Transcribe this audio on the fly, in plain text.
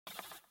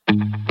Hello,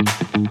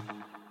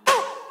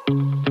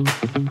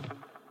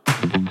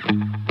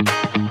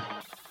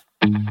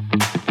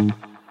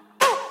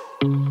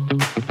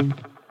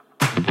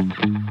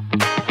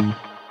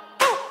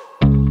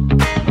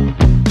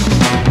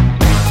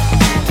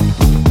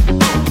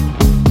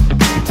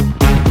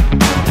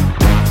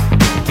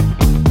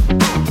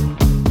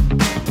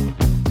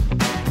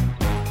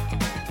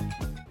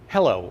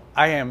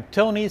 I am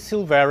Tony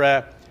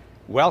Silveira.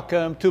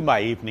 Welcome to my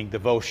evening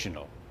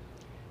devotional.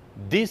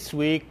 This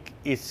week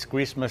is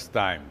Christmas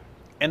time,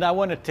 and I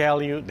want to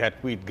tell you that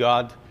with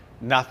God,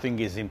 nothing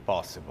is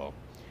impossible.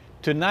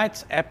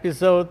 Tonight's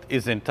episode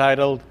is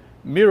entitled,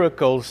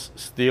 Miracles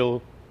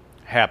Still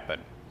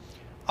Happen.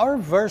 Our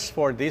verse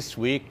for this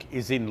week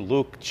is in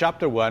Luke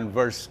chapter 1,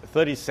 verse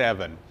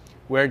 37,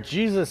 where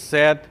Jesus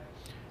said,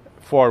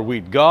 "For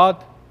with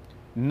God,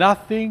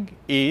 nothing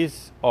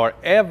is or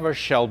ever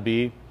shall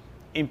be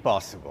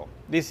impossible."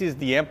 This is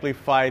the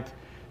amplified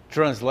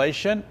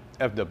translation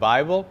of the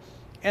Bible,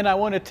 and I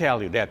want to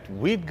tell you that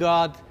with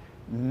God,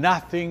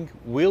 nothing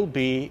will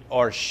be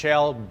or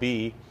shall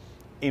be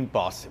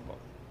impossible.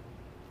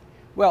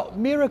 Well,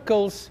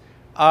 miracles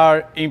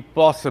are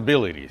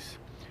impossibilities.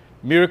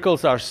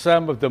 Miracles are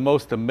some of the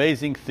most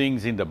amazing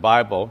things in the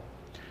Bible,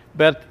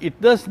 but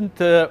it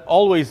doesn't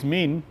always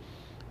mean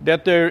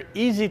that they're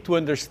easy to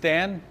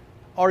understand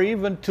or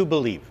even to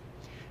believe.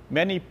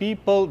 Many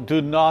people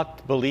do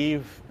not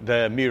believe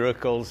the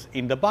miracles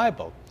in the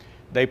Bible.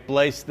 They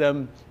place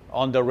them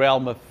on the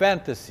realm of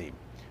fantasy.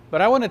 But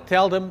I want to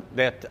tell them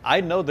that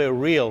I know they're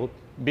real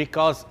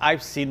because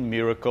I've seen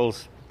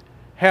miracles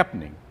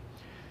happening.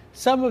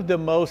 Some of the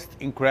most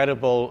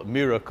incredible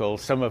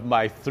miracles, some of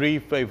my 3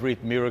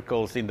 favorite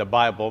miracles in the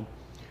Bible,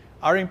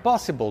 are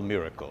impossible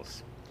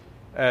miracles.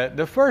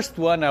 The first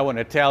one I want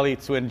to tell you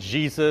is when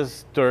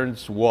Jesus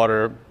turns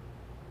water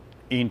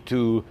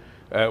into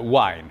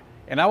wine.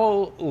 And I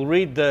will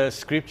read the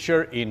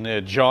scripture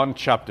in John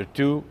chapter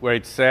 2, where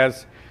it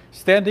says,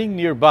 "Standing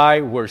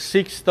nearby were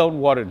 6 stone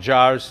water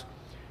jars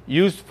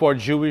used for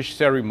Jewish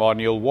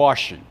ceremonial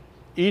washing.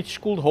 Each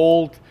could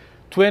hold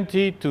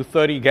 20 to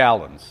 30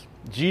 gallons.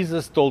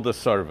 Jesus told the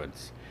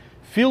servants,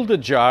 'Fill the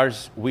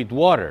jars with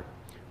water.'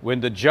 When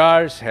the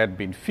jars had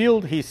been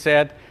filled, he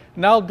said,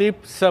 'Now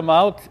dip some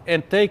out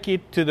and take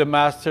it to the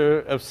master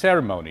of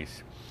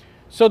ceremonies.'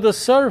 So the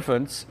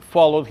servants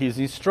followed his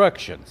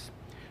instructions.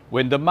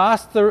 When the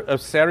master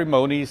of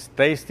ceremonies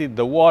tasted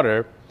the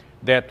water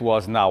that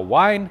was now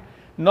wine,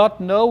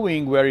 not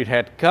knowing where it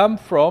had come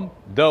from,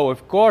 though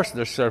of course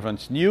the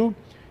servants knew,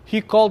 he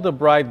called the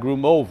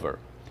bridegroom over.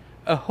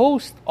 'A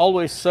host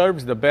always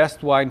serves the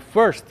best wine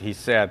first,' he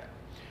said.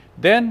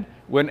 'Then,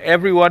 when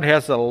everyone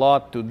has a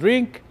lot to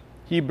drink,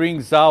 he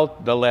brings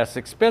out the less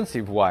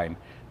expensive wine,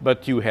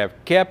 but you have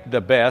kept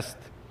the best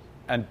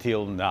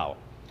until now.'"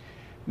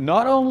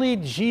 Not only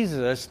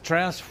Jesus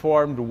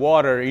transformed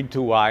water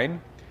into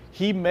wine,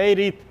 he made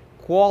it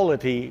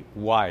quality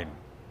wine.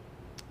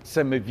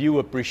 Some of you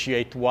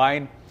appreciate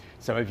wine.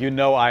 Some of you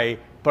know I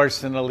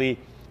personally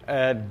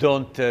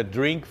don't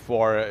drink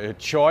for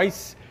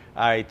choice.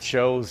 I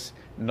chose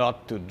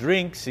not to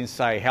drink since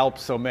I help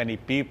so many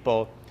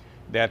people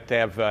that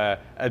have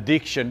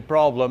addiction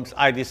problems.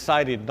 I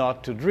decided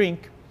not to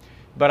drink.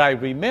 But I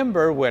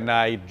remember when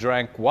I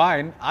drank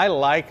wine, I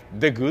liked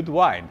the good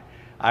wine.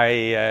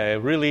 I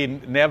really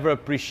never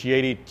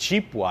appreciated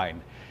cheap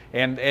wine.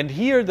 And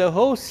here the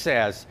host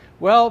says,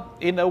 well,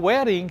 in a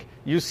wedding,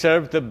 you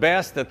serve the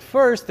best at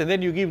first, and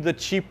then you give the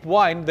cheap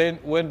wine then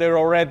when they're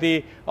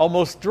already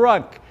almost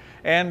drunk.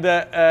 And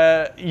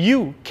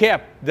you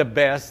kept the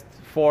best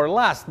for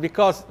last,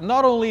 because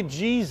not only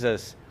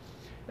Jesus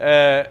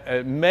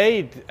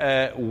made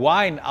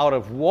wine out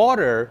of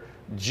water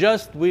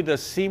just with a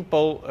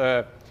simple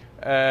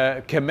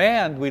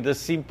command, with a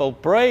simple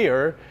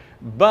prayer,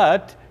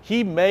 but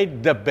he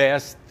made the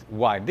best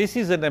wine. This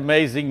is an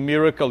amazing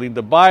miracle in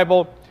the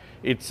Bible.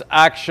 It's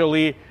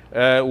actually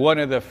one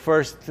of the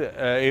first,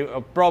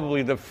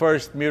 probably the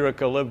first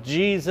miracle of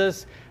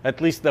Jesus,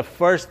 at least the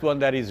first one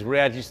that is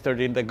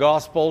registered in the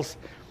Gospels,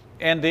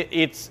 and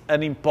it's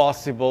an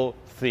impossible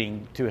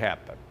thing to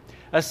happen.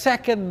 A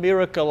second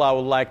miracle I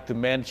would like to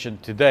mention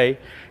today,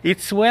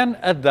 it's when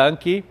a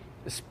donkey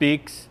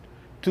speaks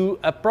to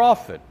a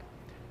prophet.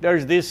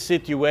 There's this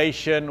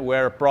situation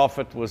where a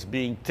prophet was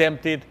being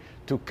tempted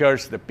to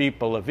curse the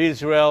people of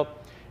Israel,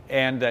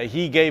 and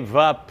he gave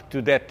up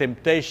to that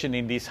temptation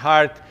in his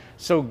heart,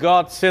 so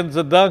God sends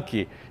a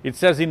donkey. It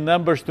says in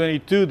Numbers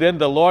 22, "Then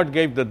the Lord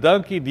gave the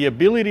donkey the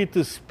ability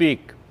to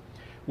speak.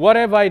 'What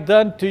have I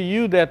done to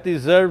you that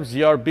deserves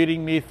your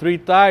beating me 3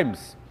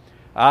 times?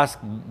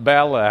 asked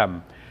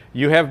Balaam.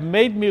 "You have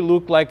made me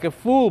look like a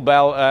fool,"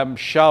 Balaam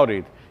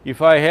shouted.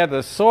 "If I had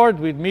a sword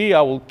with me,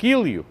 I will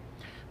kill you."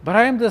 "But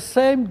I am the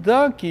same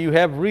donkey you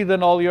have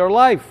ridden all your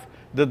life,"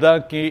 the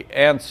donkey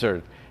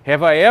answered.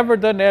 "Have I ever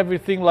done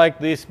everything like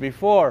this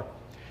before?"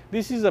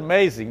 This is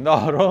amazing.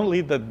 Not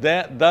only the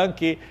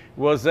donkey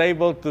was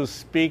able to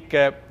speak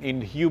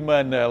in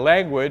human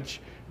language,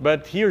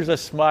 but here's a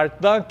smart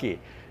donkey.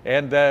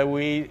 And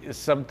we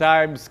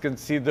sometimes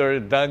consider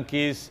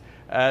donkeys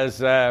as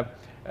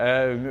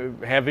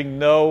having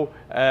no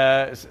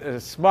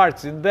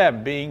smarts in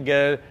them,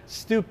 being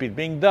stupid,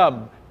 being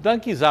dumb.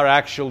 Donkeys are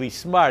actually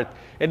smart.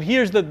 And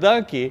here's the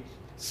donkey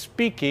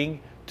speaking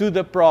to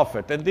the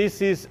prophet. And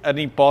this is an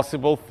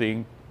impossible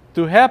thing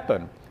to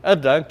happen. A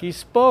donkey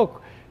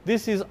spoke.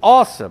 This is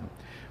awesome.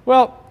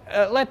 Well,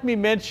 let me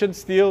mention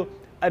still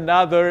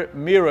another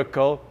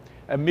miracle,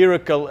 a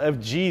miracle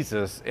of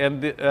Jesus.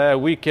 And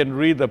we can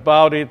read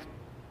about it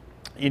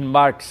in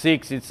Mark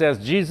 6. It says,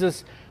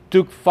 Jesus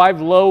took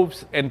 5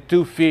 loaves and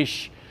 2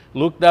 fish,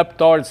 looked up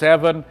towards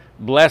heaven,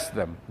 blessed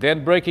them.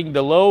 Then breaking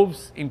the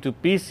loaves into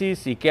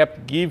pieces, he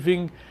kept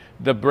giving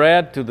the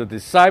bread to the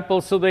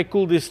disciples so they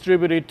could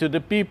distribute it to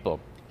the people.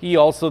 He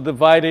also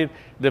divided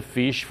the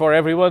fish for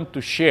everyone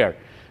to share.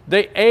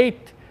 They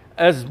ate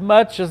as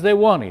much as they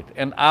wanted,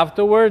 and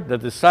afterward the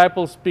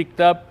disciples picked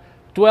up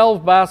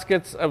 12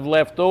 baskets of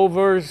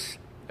leftovers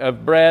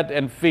of bread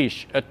and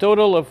fish. A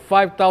total of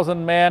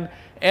 5,000 men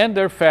and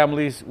their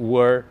families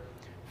were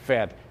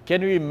fed.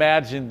 Can you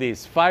imagine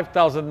this?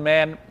 5,000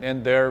 men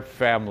and their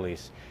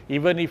families.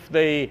 Even if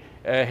they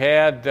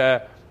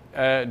had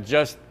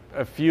just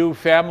a few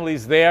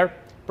families there,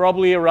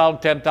 probably around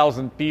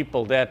 10,000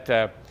 people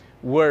that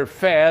were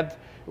fed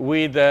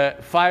with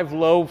 5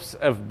 loaves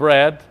of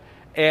bread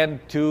and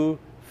 2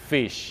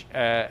 fish,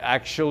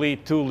 actually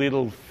 2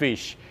 little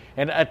fish.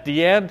 And at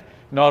the end,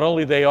 not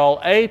only they all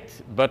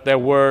ate, but there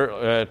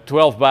were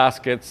 12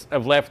 baskets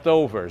of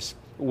leftovers,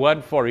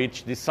 1 for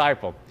each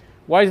disciple.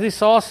 Why is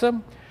this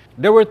awesome?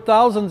 There were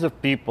thousands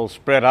of people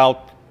spread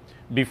out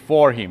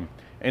before him,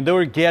 and they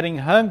were getting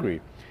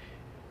hungry.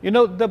 You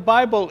know, the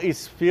Bible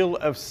is filled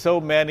of so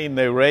many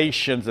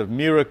narrations of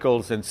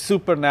miracles and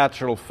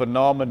supernatural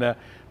phenomena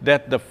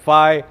that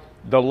defy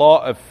the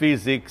law of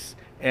physics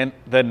and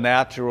the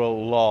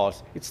natural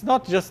laws. It's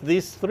not just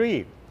these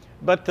 3,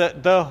 but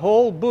the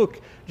whole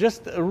book.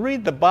 Just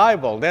read the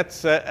Bible.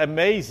 That's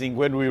amazing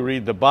when we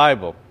read the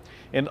Bible.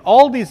 And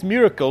all these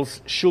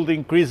miracles should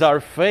increase our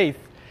faith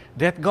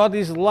that God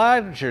is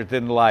larger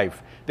than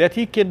life, that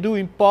He can do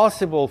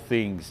impossible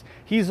things.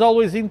 He's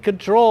always in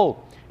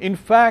control. In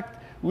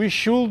fact, we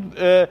should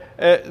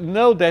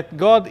know that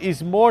God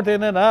is more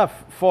than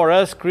enough for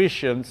us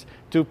Christians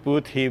to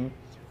put Him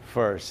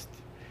first.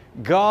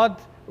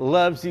 God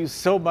loves you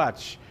so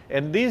much.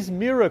 And these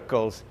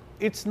miracles,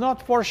 it's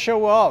not for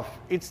show off.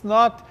 It's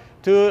not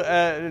to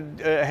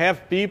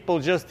have people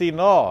just in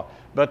awe.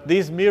 But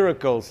these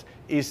miracles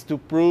is to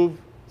prove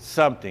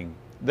something.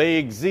 They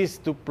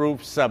exist to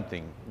prove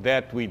something,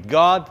 that with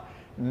God,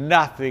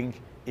 nothing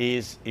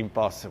is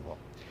impossible.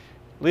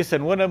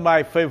 Listen, one of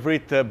my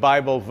favorite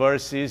Bible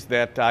verses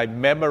that I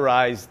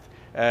memorized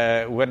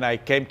when I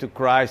came to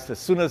Christ, as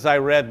soon as I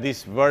read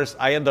this verse,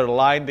 I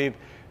underlined it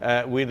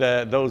with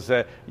those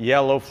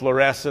yellow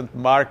fluorescent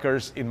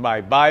markers in my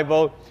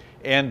Bible,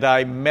 and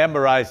I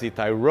memorized it.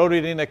 I wrote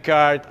it in a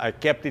card. I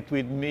kept it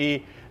with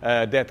me,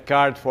 that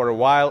card, for a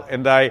while,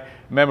 and I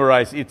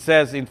memorized. It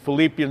says in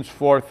Philippians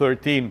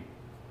 4:13,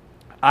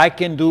 I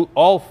can do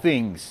all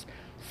things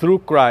through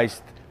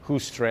Christ who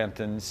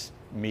strengthens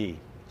me.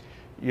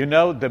 You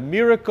know, the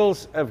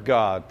miracles of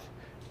God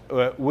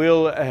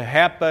will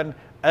happen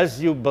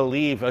as you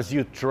believe, as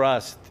you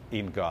trust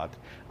in God.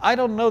 I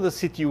don't know the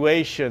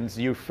situations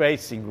you're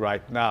facing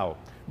right now,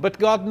 but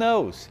God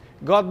knows.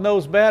 God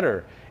knows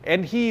better.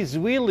 And He is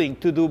willing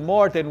to do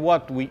more than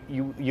what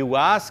you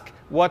ask,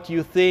 what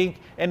you think,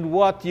 and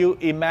what you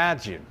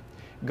imagine.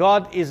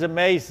 God is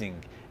amazing.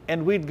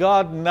 And with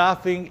God,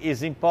 nothing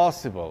is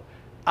impossible.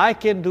 I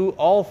can do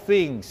all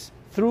things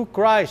through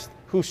Christ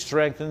who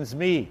strengthens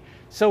me.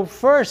 So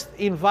first,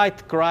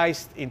 invite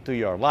Christ into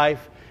your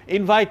life.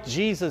 Invite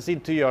Jesus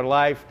into your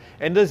life.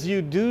 And as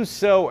you do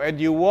so and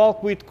you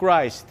walk with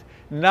Christ,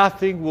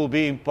 nothing will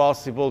be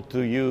impossible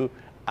to you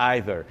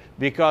either.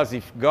 Because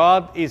if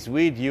God is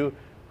with you,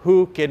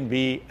 who can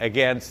be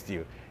against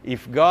you?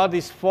 If God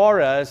is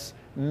for us,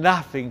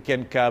 nothing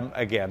can come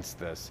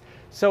against us.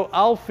 So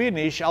I'll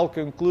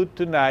conclude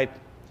tonight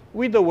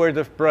with a word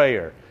of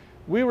prayer.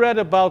 We read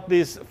about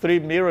these 3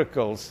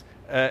 miracles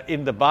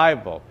in the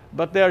Bible,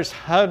 but there's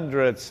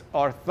hundreds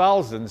or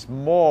thousands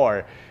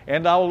more.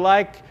 And I would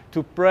like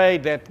to pray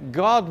that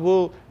God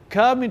will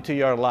come into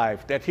your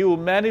life, that He will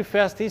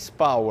manifest His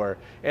power,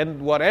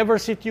 and whatever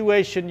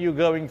situation you're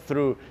going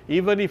through,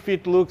 even if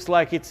it looks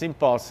like it's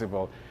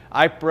impossible,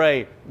 I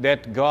pray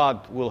that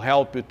God will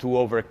help you to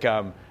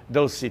overcome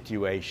those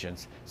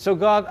situations. So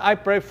God, I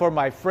pray for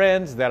my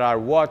friends that are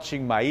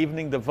watching my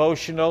evening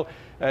devotional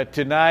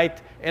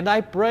tonight, and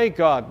I pray,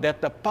 God,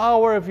 that the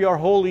power of your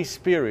Holy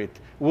Spirit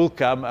will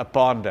come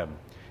upon them.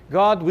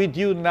 God, with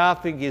you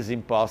nothing is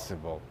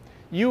impossible.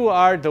 You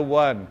are the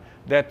one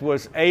that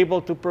was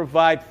able to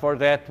provide for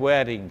that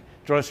wedding,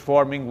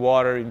 transforming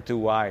water into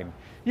wine.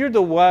 You're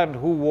the one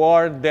who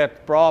warned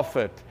that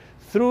prophet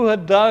through a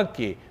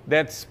donkey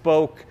that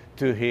spoke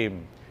to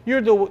him.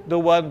 You're the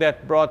one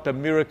that brought a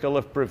miracle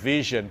of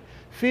provision,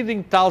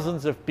 feeding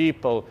thousands of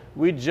people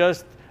with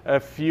just a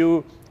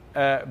few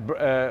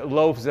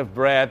loaves of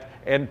bread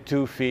and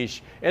 2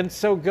 fish. And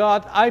so,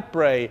 God, I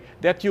pray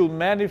that you'll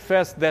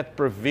manifest that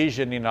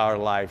provision in our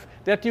life,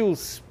 that you'll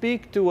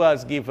speak to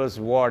us, give us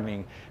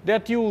warning,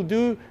 that you'll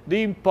do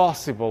the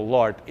impossible,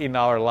 Lord, in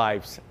our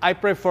lives. I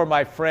pray for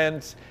my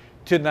friends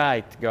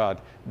tonight, God,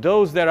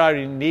 those that are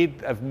in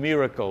need of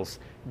miracles.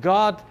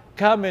 God,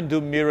 come and do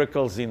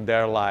miracles in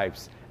their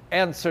lives.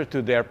 Answer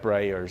to their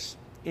prayers.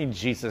 In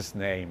Jesus'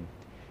 name,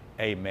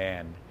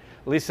 amen.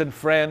 Listen,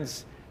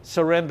 friends,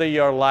 surrender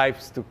your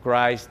lives to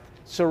Christ.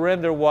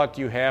 Surrender what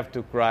you have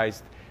to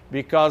Christ,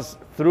 because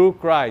through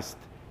Christ,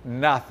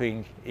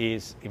 nothing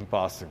is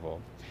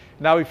impossible.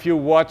 Now, if you're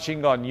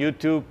watching on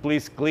YouTube,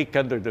 please click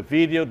under the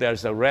video.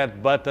 There's a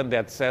red button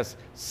that says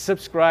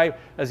subscribe.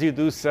 As you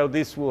do so,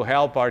 this will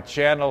help our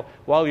channel.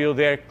 While you're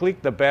there,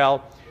 click the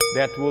bell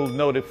that will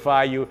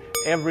notify you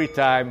every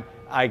time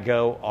I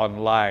go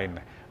online.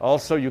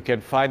 Also, you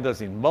can find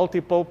us in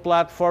multiple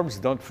platforms.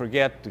 Don't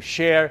forget to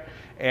share,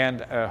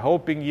 and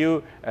hoping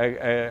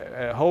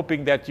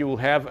that you will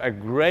have a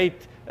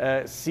great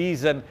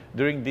season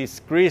during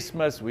this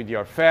Christmas with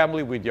your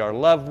family, with your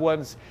loved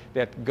ones,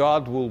 that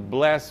God will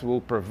bless,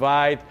 will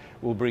provide,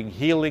 will bring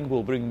healing,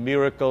 will bring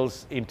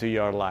miracles into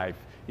your life.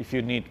 If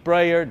you need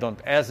prayer,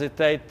 don't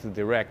hesitate to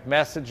direct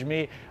message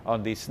me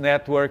on this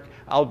network.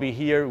 I'll be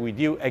here with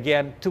you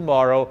again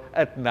tomorrow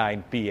at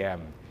 9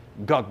 p.m.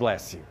 God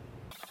bless you.